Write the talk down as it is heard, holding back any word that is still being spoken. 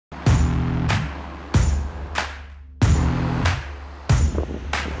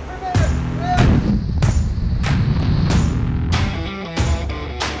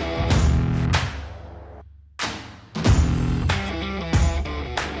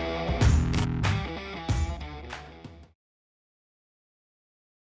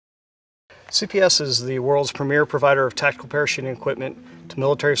CPS is the world's premier provider of tactical parachuting equipment to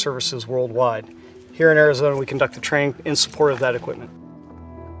military services worldwide. Here in Arizona, we conduct the training in support of that equipment.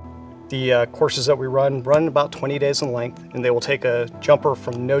 The courses that we run about 20 days in length, and they will take a jumper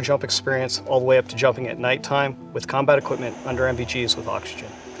from no jump experience all the way up to jumping at nighttime with combat equipment under MVGs with oxygen.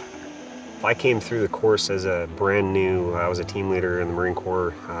 I came through the course as a brand new, I was a team leader in the Marine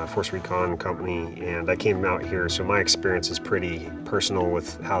Corps Force Recon Company, and I came out here, so my experience is pretty personal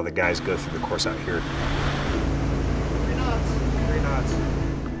with how the guys go through the course out here. 3 knots. 3 knots.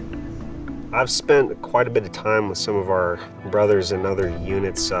 I've spent quite a bit of time with some of our brothers and other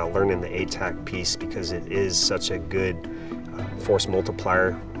units learning the ATAC piece because it is such a good force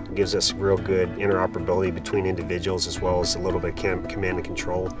multiplier. It gives us real good interoperability between individuals as well as a little bit of command and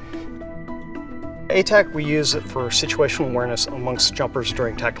control. ATAC, we use it for situational awareness amongst jumpers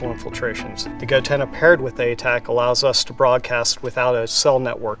during tactical infiltrations. The GoTenna paired with the ATAC allows us to broadcast without a cell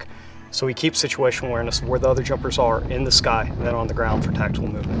network, so we keep situational awareness of where the other jumpers are in the sky and then on the ground for tactical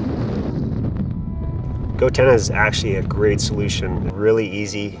movement. GoTenna is actually a great solution, really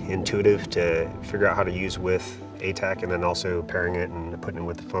easy, intuitive to figure out how to use with ATAC, and then also pairing it and putting it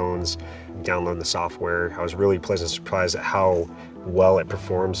with the phones, downloading the software. I was really pleasantly surprised at how well it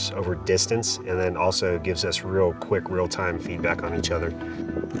performs over distance, and then also gives us real quick, real-time feedback on each other.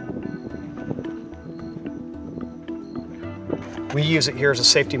 We use it here as a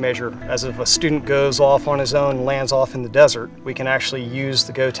safety measure, as if a student goes off on his own and lands off in the desert, we can actually use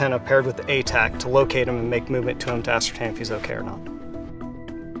the GoTenna paired with the ATAC to locate him and make movement to him to ascertain if he's okay or not.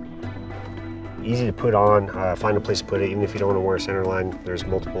 Easy to put on, find a place to put it, even if you don't want to wear a center line. There's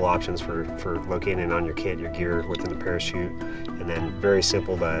multiple options for locating it on your kit, your gear, within the parachute, and then very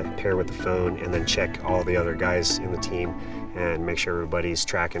simple to pair with the phone and then check all the other guys in the team and make sure everybody's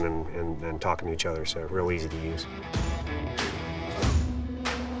tracking and talking to each other, so real easy to use.